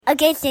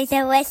Okay, so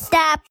let's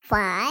stop.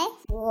 5,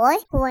 4,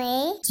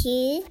 3,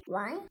 2,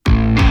 1.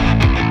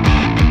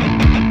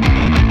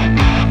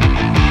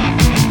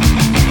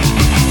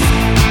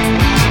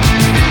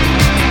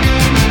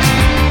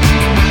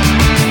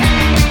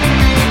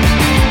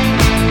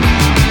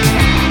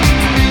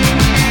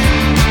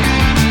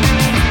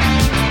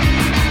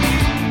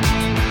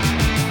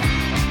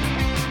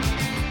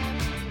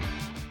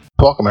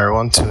 Welcome,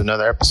 everyone, to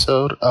another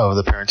episode of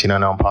the Parenting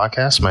Unknown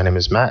podcast. My name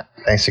is Matt.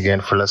 Thanks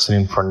again for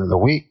listening for another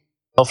week.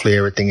 Hopefully,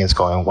 everything is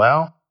going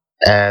well.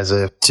 As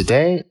of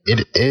today,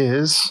 it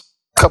is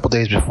a couple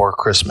days before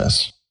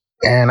Christmas.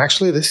 And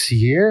actually, this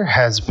year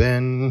has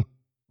been,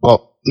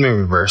 well, let me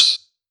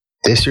reverse.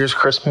 This year's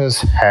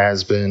Christmas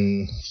has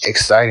been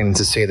exciting,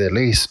 to say the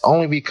least,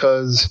 only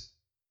because,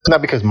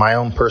 not because my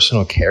own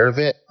personal care of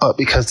it, but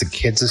because the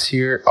kids this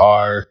year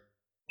are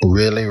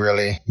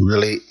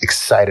really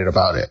excited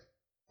about it.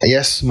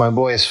 Yes, my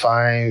boy is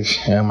 5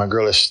 and my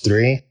girl is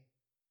 3.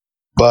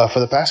 But for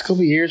the past couple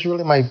of years,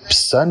 really, my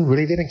son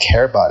really didn't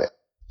care about it.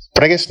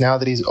 But I guess now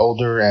that he's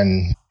older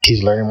and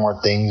he's learning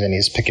more things and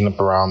he's picking up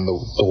around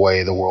the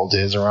way the world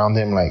is around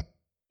him, like,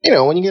 you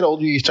know, when you get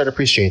older, you start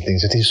appreciating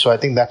things. So I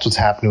think that's what's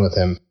happening with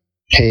him.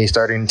 He's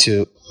starting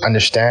to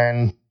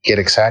understand, get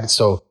excited.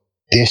 So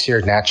this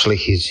year, naturally,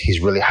 he's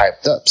really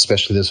hyped up,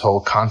 especially this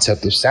whole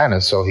concept of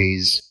Santa. So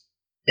he's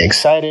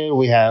excited.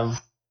 We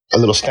have a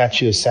little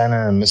statue of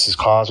Santa and Mrs.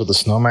 Claus with a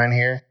snowman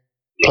here.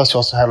 Plus, we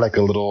also have like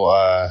a little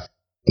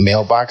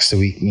mailbox that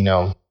we,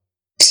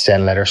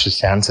 send letters to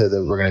Santa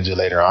that we're going to do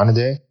later on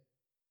today.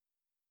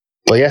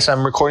 But yes,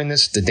 I'm recording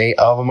this the day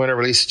of. I'm going to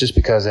release it just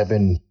because I've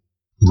been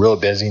real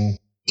busy.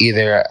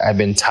 Either I've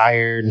been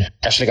tired,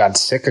 actually got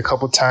sick a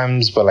couple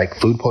times, but like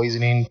food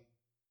poisoning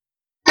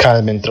kind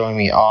of been throwing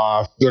me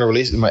off. I'm going to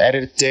release it. I'm going to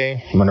edit it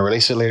today. I'm going to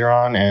release it later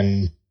on,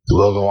 and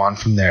we'll go on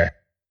from there.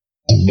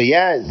 But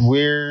yeah,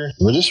 we're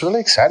just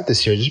really excited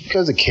this year, just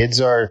because the kids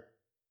are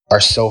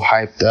so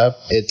hyped up.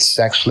 It's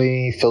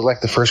actually feels like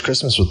the first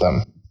Christmas with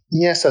them.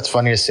 Yes, that's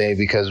funny to say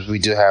because we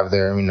do have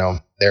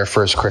their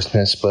first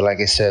Christmas. But like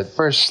I said,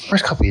 first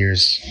couple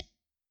years,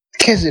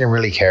 kids didn't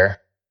really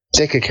care.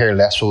 They could care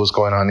less what was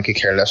going on. They could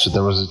care less if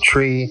there was a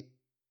tree,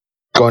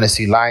 going to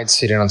see lights,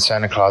 sitting on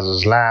Santa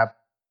Claus's lap.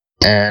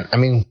 And I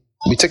mean,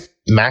 we took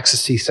Max to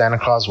see Santa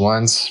Claus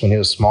once when he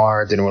was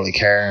smaller. Didn't really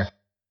care.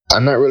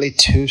 I'm not really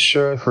too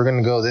sure if we're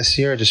going to go this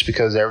year just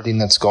because of everything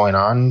that's going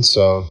on.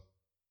 So,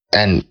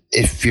 and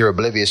if you're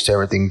oblivious to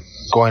everything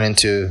going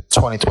into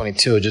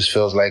 2022, it just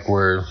feels like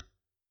we're,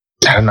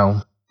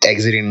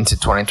 exiting into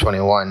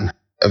 2021,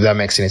 if that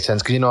makes any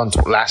sense. Because,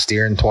 last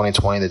year in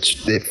 2020,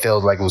 it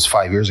feels like it was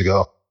 5 years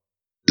ago.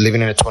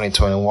 Living into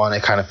 2021,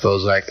 it kind of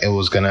feels like it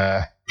was going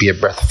to be a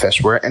breath of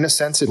fresh air. In a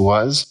sense, it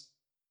was.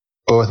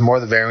 But with more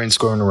of the variants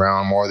going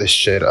around, more of this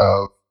shit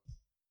of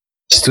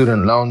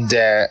student loan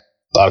debt,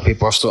 a lot of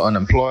people are still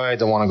unemployed,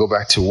 don't want to go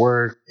back to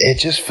work. It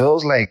just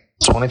feels like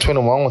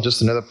 2021 was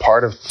just another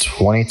part of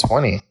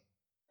 2020.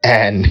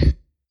 And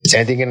is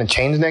anything going to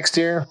change next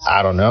year?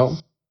 I don't know.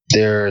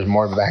 There's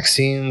more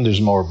vaccine,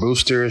 there's more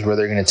boosters.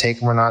 Whether you're going to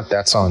take them or not,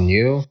 that's on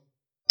you.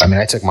 I mean,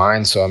 I took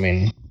mine, so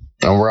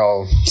and we're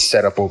all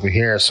set up over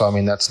here. So,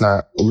 that's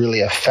not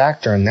really a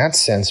factor in that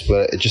sense,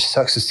 but it just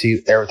sucks to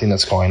see everything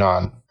that's going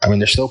on.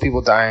 There's still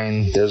people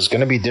dying. There's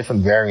going to be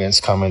different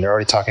variants coming. They're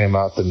already talking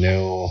about the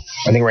new,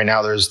 I think right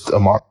now there's,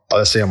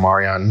 let's say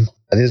Omarion.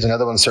 I think there's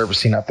another one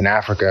surfacing up in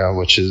Africa,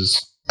 which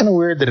is kind of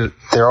weird that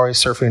they're always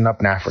surfing up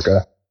in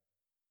Africa.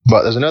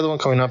 But there's another one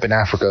coming up in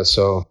Africa.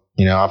 So,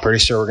 I'm pretty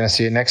sure we're going to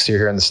see it next year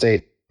here in the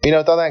state.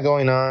 With all that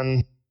going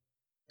on,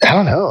 I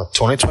don't know.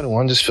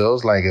 2021 just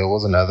feels like it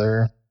was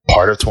another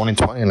part of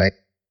 2020. Like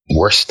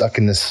we're stuck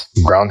in this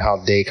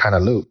Groundhog Day kind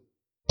of loop.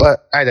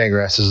 But I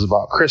digress. This is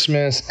about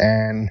Christmas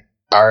and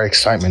our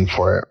excitement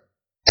for it.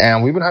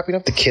 And we've been hyping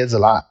up the kids a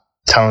lot,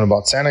 telling them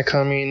about Santa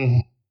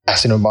coming,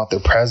 asking them about their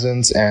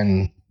presents,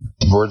 and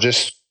we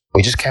just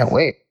can't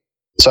wait.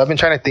 So I've been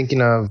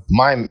thinking of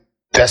my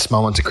best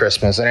moments of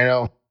Christmas. And I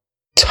know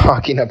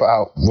talking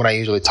about what I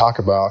usually talk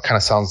about kind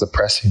of sounds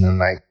depressing and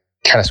like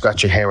kind of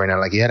scratch your hair right now.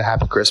 Like, you had a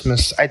happy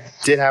Christmas. I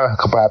did have a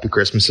couple happy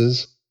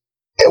Christmases.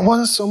 It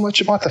wasn't so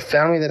much about the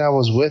family that I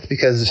was with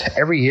because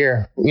every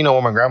year, when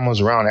my grandma was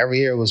around, every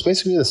year it was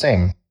basically the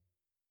same.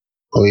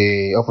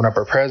 We opened up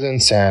our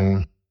presents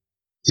and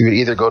we would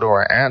either go to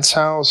our aunt's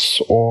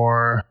house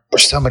or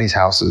somebody's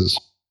houses.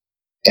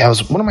 And it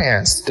was one of my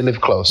aunts. They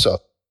live close. So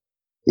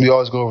we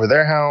always go over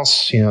their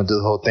house, do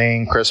the whole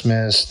thing,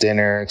 Christmas,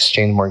 dinner,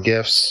 exchange more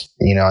gifts,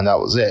 and that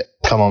was it.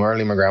 Come home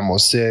early. My grandma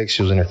was sick.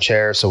 She was in her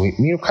chair. So we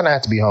kind of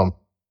had to be home.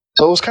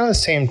 So it was kind of the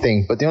same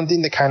thing. But the only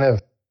thing that kind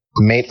of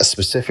made a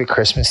specific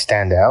Christmas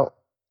stand out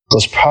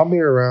was probably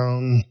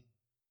around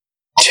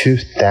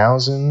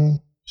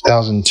 2000.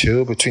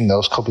 2002, between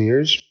those couple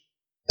years.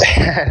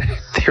 The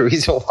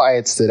reason why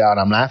it stood out,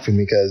 I'm laughing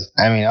because,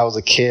 I was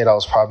a kid. I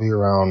was probably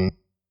around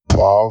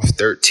 12,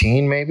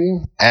 13 maybe.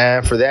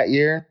 And for that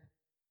year,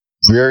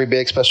 very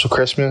big special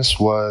Christmas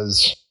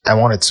was I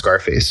wanted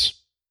Scarface.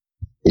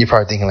 You're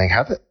probably thinking like,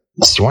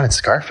 you wanted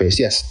Scarface?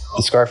 Yes,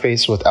 the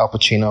Scarface with Al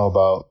Pacino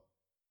about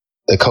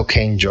the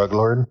cocaine drug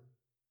lord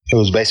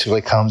who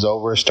basically comes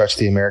over, starts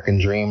the American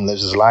dream,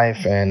 lives his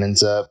life, and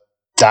ends up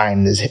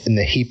dying in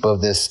the heap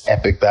of this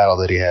epic battle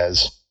that he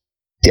has.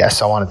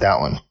 Yes, I wanted that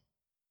one.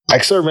 I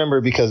still remember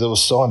because it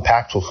was so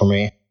impactful for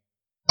me.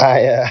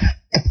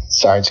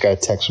 Sorry, I just got a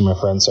text from my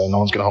friend, so no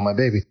one's going to hold my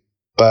baby.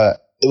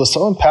 But it was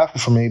so impactful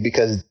for me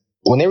because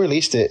when they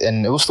released it,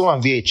 and it was still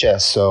on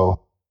VHS,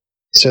 so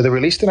they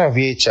released it on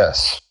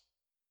VHS,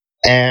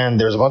 and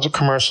there was a bunch of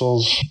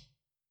commercials,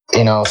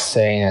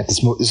 saying that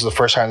this is the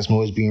first time this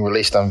movie is being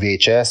released on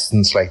VHS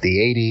since like the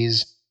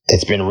 80s.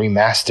 It's been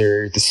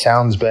remastered. The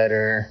sound's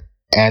better.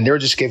 And they were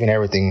just giving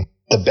everything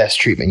the best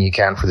treatment you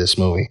can for this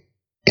movie.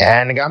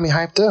 And it got me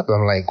hyped up.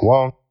 I'm like,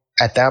 well,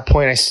 at that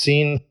point, I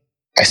seen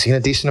a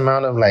decent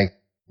amount of like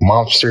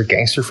monster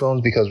gangster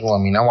films because,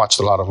 I watched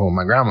a lot of them with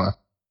my grandma.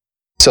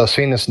 So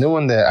seeing this new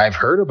one that I've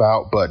heard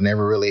about but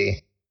never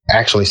really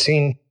actually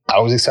seen,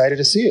 I was excited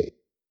to see it.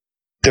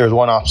 There was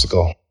one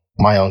obstacle.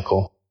 My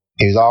uncle.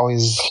 He was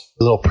always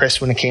a little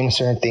pressed when it came to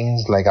certain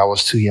things. Like I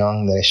was too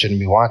young that I shouldn't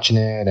be watching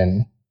it.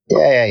 And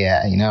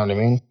yeah. You know what I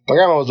mean? My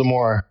grandma was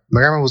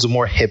a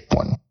more hip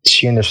one.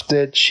 She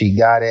understood. She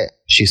got it.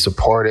 She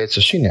supported.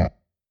 So she knew.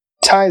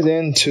 Ties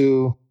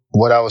into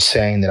what I was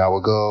saying that I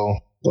would go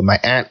with my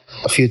aunt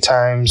a few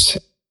times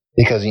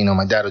because,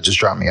 my dad would just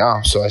drop me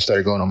off. So I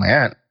started going with my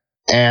aunt.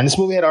 And this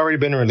movie had already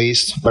been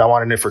released, but I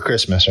wanted it for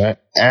Christmas, right?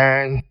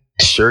 And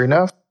sure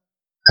enough,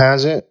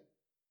 has it.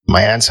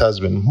 My aunt's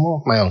husband,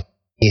 my uncle,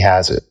 he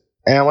has it.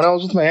 And when I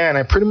was with my aunt,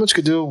 I pretty much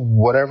could do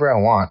whatever I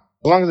want.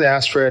 As long as they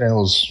asked for it and it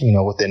was,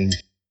 within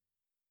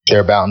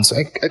their bounds,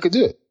 I could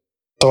do it.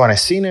 So when I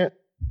seen it,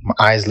 my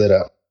eyes lit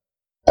up.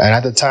 And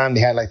at the time,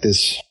 they had like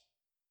this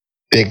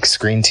big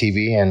screen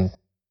TV. And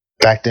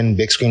back then,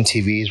 big screen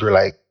TVs were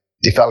like,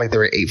 they felt like they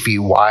were 8 feet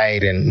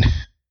wide and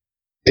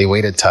they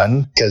weighed a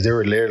ton because they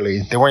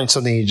weren't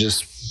something you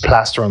just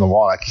plaster on the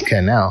wall like you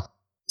can now.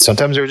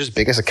 Sometimes they were just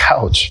big as a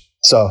couch.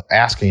 So I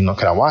asked her,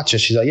 can I watch it?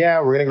 She's like, yeah,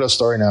 we're going to go to the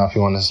story now. If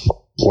you want to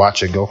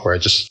watch it, go for it.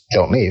 Just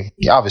don't leave.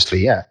 Yeah, obviously,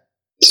 yeah.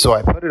 So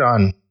I put it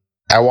on.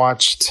 I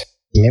watched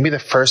maybe the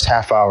first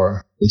half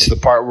hour. It's the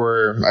part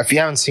where, if you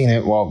haven't seen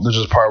it, well, there's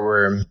this part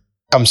where he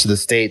comes to the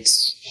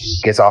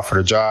States, gets offered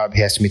a job.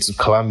 He has to meet some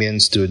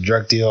Colombians, do a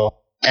drug deal,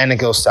 and it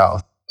goes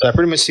south. So I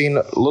pretty much seen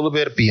a little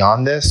bit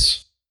beyond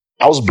this.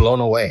 I was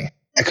blown away.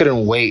 I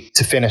couldn't wait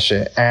to finish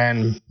it.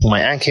 And when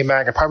my aunt came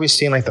back, I probably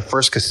seen like the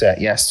first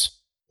cassette. Yes.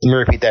 Let me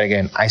repeat that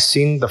again. I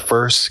seen the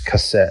first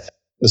cassette.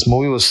 This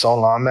movie was so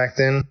long back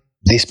then.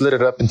 They split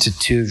it up into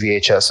 2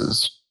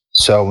 VHSs.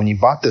 So when you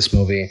bought this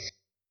movie,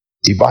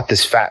 you bought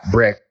this fat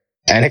brick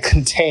and it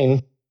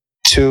contained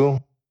 2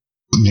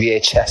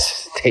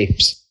 VHS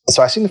tapes.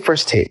 So I seen the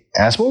first tape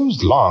and this movie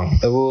was long.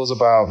 It was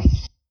about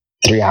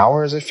 3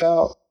 hours, it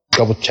felt.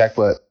 Double check,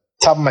 but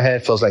top of my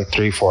head feels like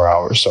 3-4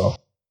 hours. So,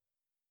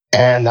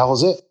 and that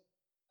was it.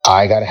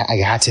 I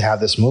had to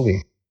have this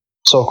movie.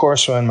 So, of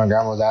course, when my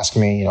grandma was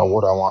asking me,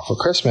 what do I want for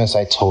Christmas,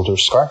 I told her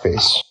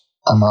Scarface.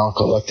 And my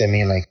uncle looked at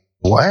me like,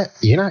 what?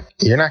 You're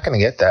not going to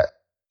get that.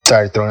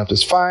 Started throwing up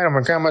this fight, and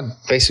my grandma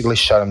basically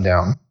shut him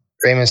down.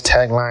 Famous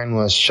tagline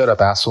was, shut up,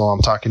 asshole,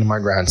 I'm talking to my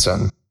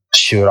grandson.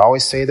 She would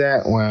always say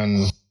that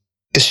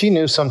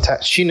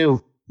because she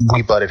knew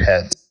we butted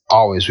heads.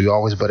 We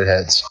always butted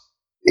heads.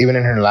 Even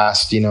in her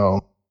last,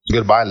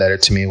 goodbye letter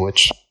to me,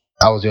 which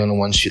I was the only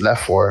one she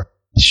left for,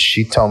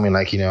 she told me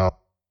like,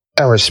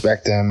 I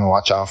respect him and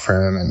watch out for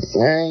him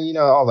and,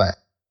 all that.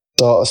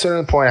 So at a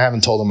certain point, I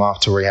haven't told him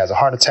off to where he has a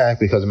heart attack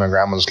because of my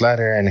grandma's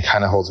letter and it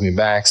kind of holds me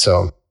back.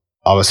 So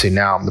obviously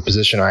now I'm in the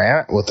position I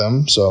am with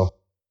him. So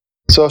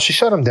she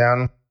shut him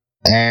down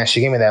and she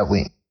gave me that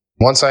wink.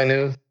 Once I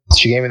knew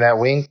she gave me that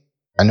wink,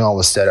 I knew I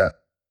was set up.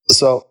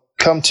 So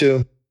come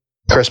to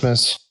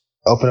Christmas,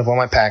 open up all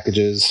my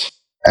packages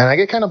and I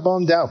get kind of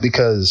bummed out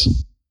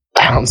because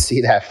I don't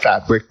see that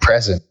fat brick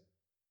present.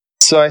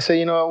 So I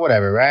say,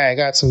 whatever, right? I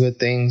got some good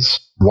things.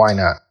 Why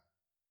not?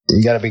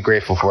 You got to be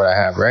grateful for what I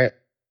have, right?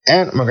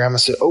 And my grandma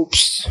said,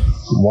 oops,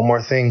 one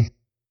more thing.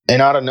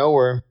 And out of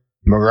nowhere,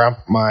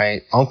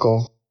 my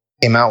uncle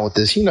came out with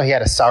this. He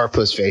had a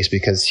sourpuss face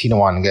because he didn't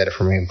want to get it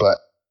from me. But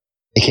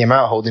he came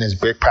out holding his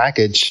big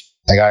package.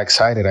 I got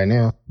excited. I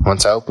knew.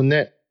 Once I opened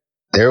it,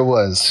 there it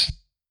was.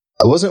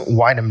 It wasn't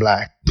white and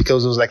black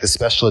because it was like the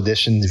special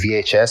edition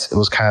VHS. It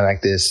was kind of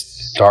like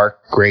this dark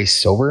gray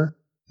silver.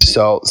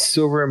 So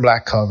silver and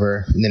black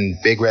cover, and then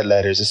big red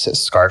letters. It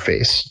says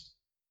Scarface.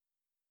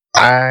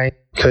 I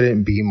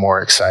couldn't be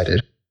more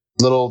excited.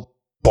 Little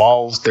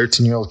 12,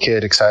 13-year-old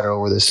kid excited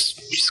over this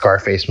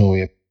Scarface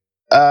movie.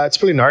 It's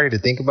pretty gnarly to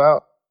think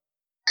about.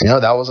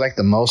 That was like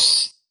the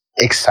most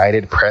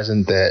excited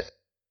present that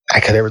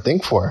I could ever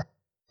think for.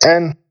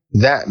 And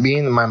that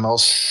being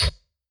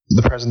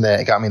the present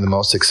that got me the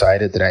most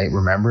excited that I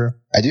remember,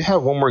 I do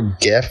have one more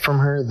gift from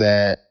her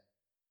that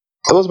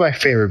it was my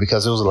favorite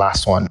because it was the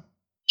last one.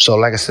 So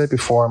like I said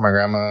before, my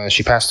grandma,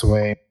 she passed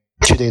away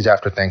 2 days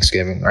after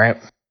Thanksgiving, right?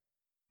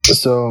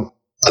 So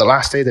the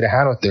last day that I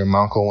had with her, my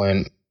uncle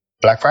went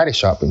Black Friday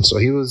shopping. So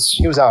he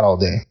was out all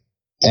day.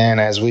 And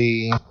as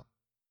we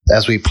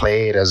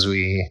played, as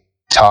we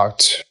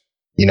talked,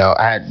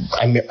 I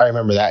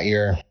remember that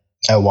year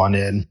I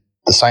wanted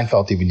the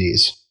Seinfeld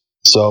DVDs.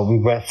 So we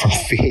went from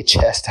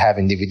VHS to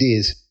having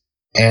DVDs.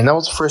 And that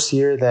was the first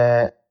year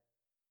that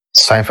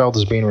Seinfeld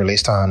was being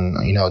released on,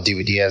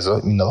 DVD as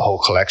the whole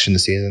collection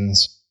of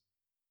seasons.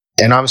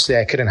 And obviously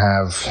I couldn't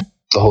have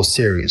the whole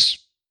series.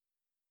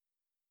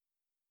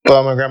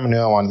 But my grandma knew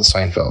I wanted the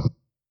Seinfeld.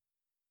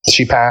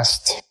 She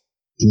passed.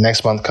 The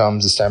next month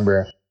comes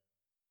December.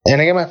 And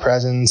I get my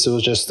presents. It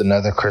was just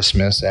another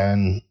Christmas.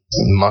 And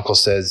my uncle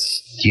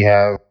says, you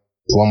have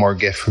one more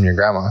gift from your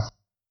grandma.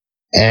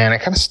 And I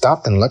kind of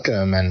stopped and looked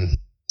at him, and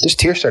just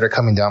tears started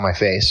coming down my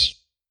face.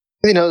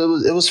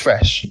 It was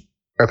fresh.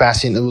 Her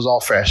passing, it was all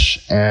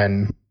fresh.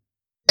 And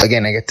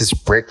again, I get this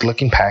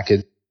brick-looking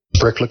present.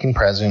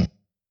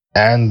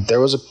 And there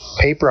was a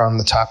paper on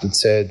the top that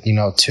said,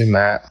 to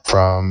Matt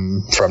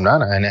from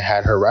Nana, and it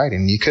had her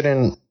writing. You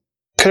couldn't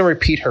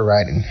repeat her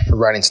writing. Her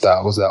writing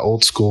style was that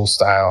old school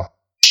style.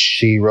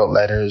 She wrote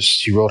letters.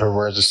 She wrote her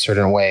words a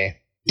certain way.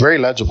 Very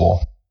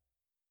legible.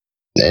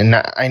 And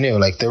I knew,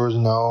 there was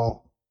no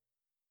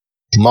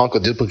my uncle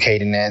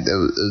duplicating it.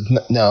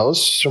 It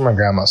was from my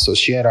grandma. So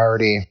she had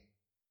already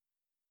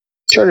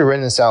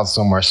written this out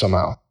somewhere,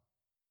 somehow.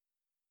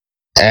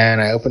 And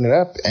I opened it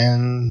up,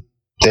 and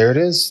there it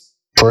is.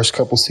 First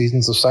couple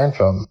seasons of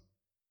Seinfeld.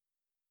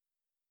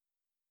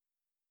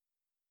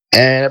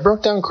 And I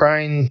broke down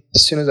crying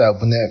as soon as I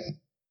opened it.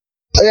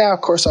 But yeah,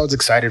 of course I was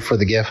excited for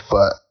the gift,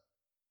 but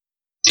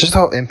just the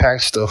whole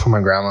impact still for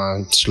my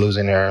grandma, just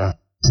losing her,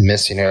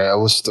 missing her, it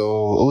was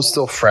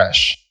still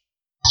fresh.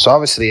 So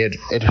obviously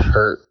it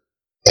hurt.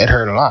 It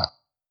hurt a lot.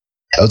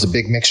 It was a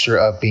big mixture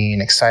of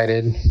being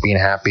excited, being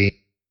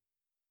happy,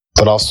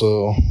 but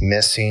also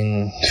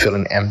missing,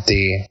 feeling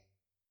empty.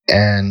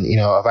 And,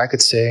 if I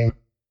could say,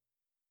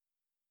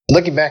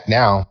 looking back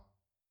now,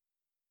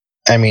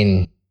 I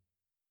mean,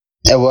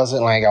 it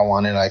wasn't like I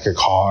wanted a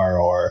car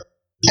or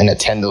a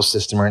Nintendo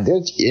system or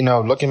anything.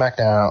 Looking back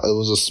now, it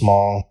was a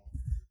small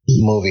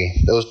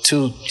movie. There was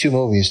two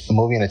movies, a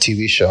movie and a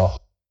TV show.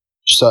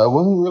 So it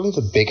wasn't really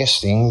the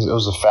biggest things. It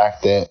was the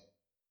fact that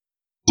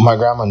my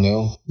grandma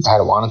knew I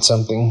had wanted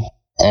something,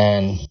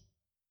 and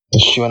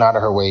she went out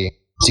of her way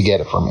to get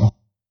it for me.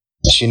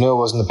 She knew it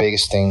wasn't the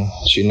biggest thing.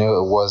 She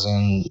knew it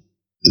wasn't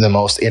the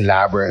most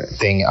elaborate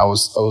thing. I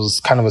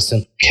was kind of a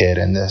simple kid,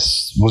 and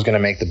this was going to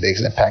make the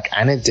biggest impact,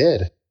 and it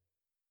did.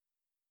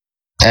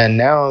 And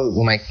now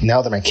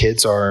that my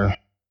kids are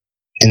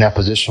in that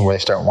position where they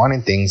start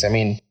wanting things, I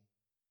mean,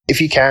 if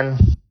you can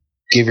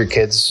give your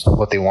kids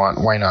what they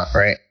want, why not,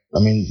 right? I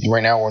mean,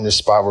 right now we're in this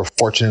spot. We're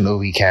fortunate that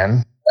we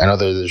can. I know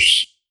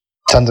there's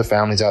tons of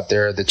families out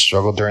there that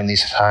struggle during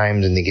these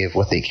times, and they give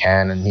what they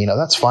can, and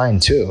that's fine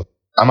too.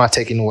 I'm not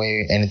taking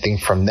away anything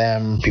from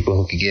them. People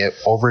who could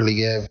overly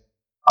give.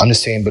 I'm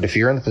just saying, but if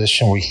you're in the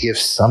position where you give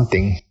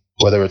something,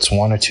 whether it's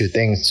one or two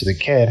things to the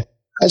kid,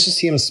 let's just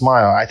see him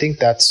smile. I think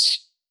that's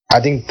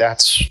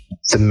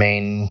the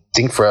main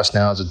thing for us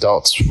now as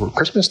adults for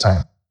Christmas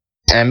time.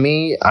 And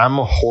me, I'm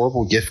a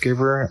horrible gift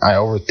giver. I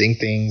overthink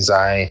things.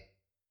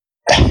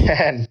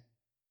 And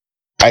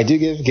I do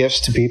give gifts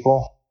to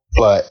people,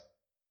 but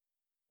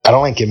I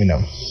don't like giving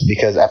them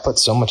because I put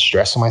so much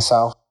stress on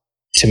myself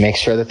to make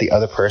sure that the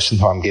other person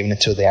who I'm giving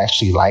it to, they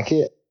actually like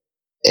it.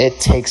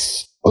 It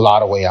takes a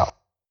lot of way out.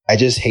 I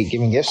just hate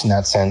giving gifts in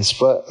that sense,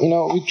 but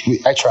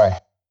I try.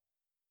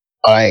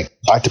 I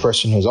like the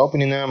person who's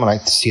opening them. I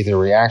like to see their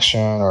reaction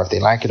or if they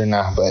like it or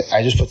not, but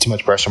I just put too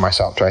much pressure on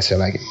myself. So I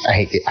say I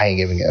hate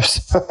giving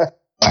gifts.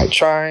 I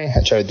try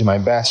to do my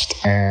best,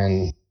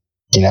 and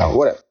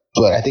whatever.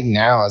 But I think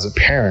now as a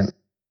parent,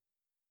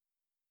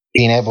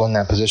 being able in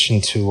that position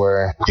to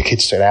where your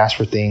kids start to ask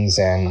for things,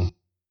 and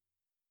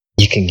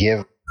you can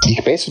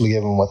basically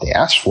give them what they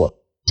ask for.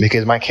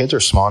 Because my kids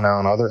are small now,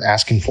 and all they're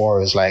asking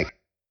for is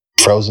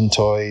Frozen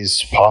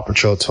toys, Paw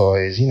Patrol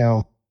toys,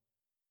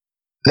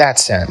 that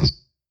sense.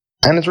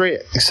 And it's very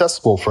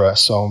accessible for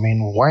us. So, I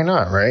mean, why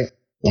not, right?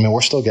 I mean, we're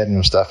still getting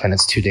them stuff, and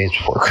it's 2 days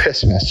before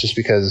Christmas, just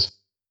because,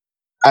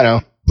 I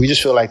don't know, we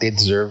just feel like they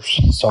deserve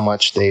so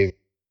much. They've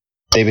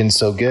been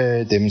so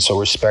good. They've been so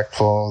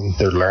respectful.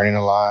 They're learning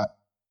a lot.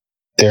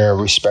 They're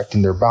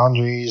respecting their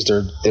boundaries.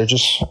 They're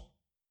just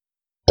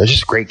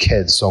great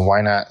kids. So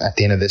why not at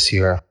the end of this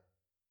year?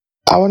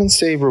 I wouldn't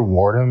say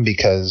reward them,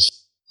 because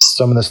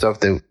some of the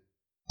stuff that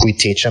we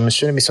teach them, it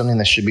shouldn't be something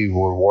that should be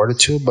rewarded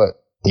to.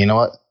 But you know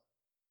what?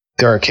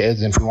 They're our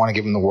kids, and if we want to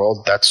give them the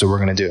world, that's what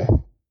we're going to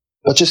do.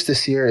 But just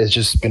this year has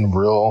just been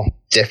real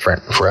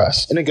different for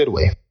us in a good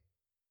way.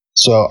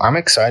 So I'm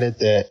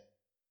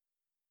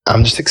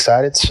just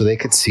excited so they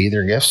could see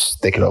their gifts,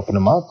 they could open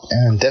them up,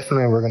 and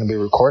definitely we're going to be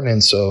recording.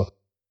 So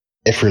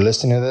if you're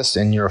listening to this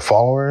and you're a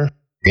follower,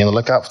 be on the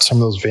lookout for some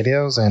of those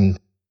videos. And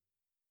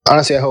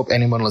honestly, I hope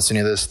anyone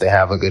listening to this, they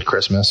have a good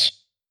Christmas.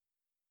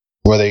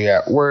 Whether you're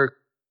at work,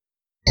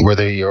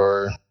 whether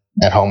you're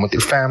at home with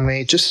your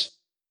family, just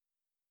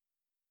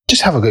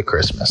have a good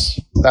Christmas.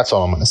 That's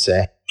all I'm going to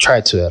say.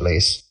 Try to, at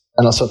least.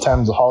 I know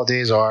sometimes the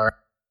holidays are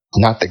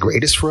not the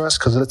greatest for us,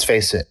 because let's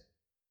face it,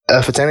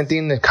 if it's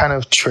anything that kind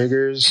of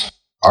triggers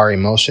our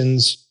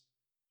emotions,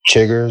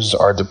 triggers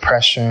our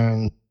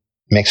depression,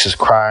 makes us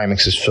cry,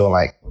 makes us feel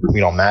like we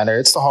don't matter.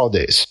 It's the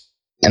holidays.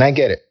 And I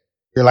get it.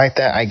 If you're like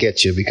that, I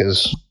get you,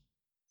 because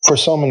for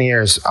so many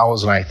years, I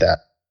was like that.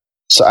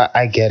 So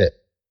I get it.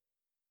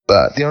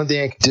 But the only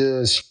thing I can do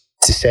is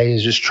to say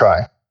is just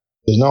try.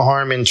 There's no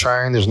harm in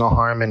trying. There's no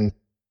harm in,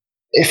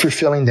 if you're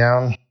feeling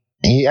down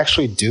and you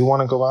actually do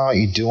want to go out,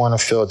 you do want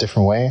to feel a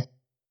different way,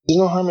 there's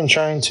no harm in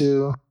trying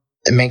to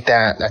make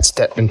that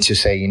step into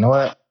say, you know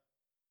what?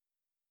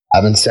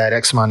 I've been sad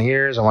X amount of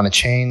years. I want to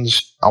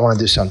change. I want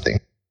to do something.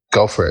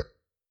 Go for it.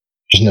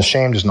 There's no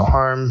shame. There's no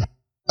harm.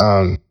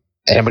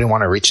 Anybody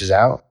want to reach us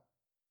out?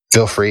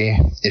 Feel free.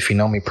 If you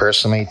know me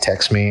personally,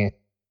 text me.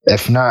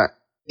 If not,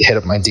 hit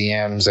up my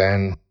DMs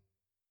and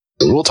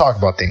we'll talk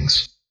about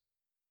things.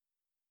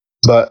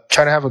 But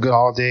try to have a good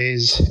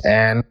holidays.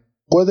 And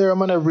whether I'm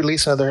going to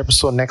release another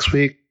episode next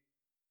week,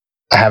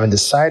 I haven't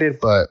decided.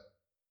 But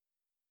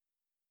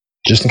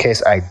just in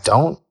case I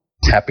don't,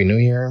 Happy New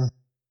Year.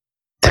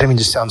 That even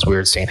just sounds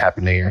weird saying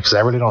Happy New Year, because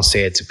I really don't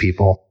say it to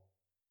people.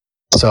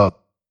 So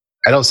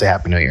I don't say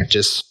Happy New Year.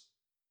 Just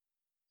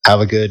have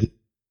a good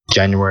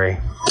January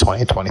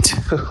 2022.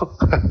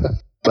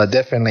 But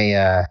definitely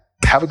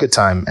have a good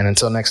time. And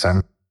until next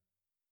time.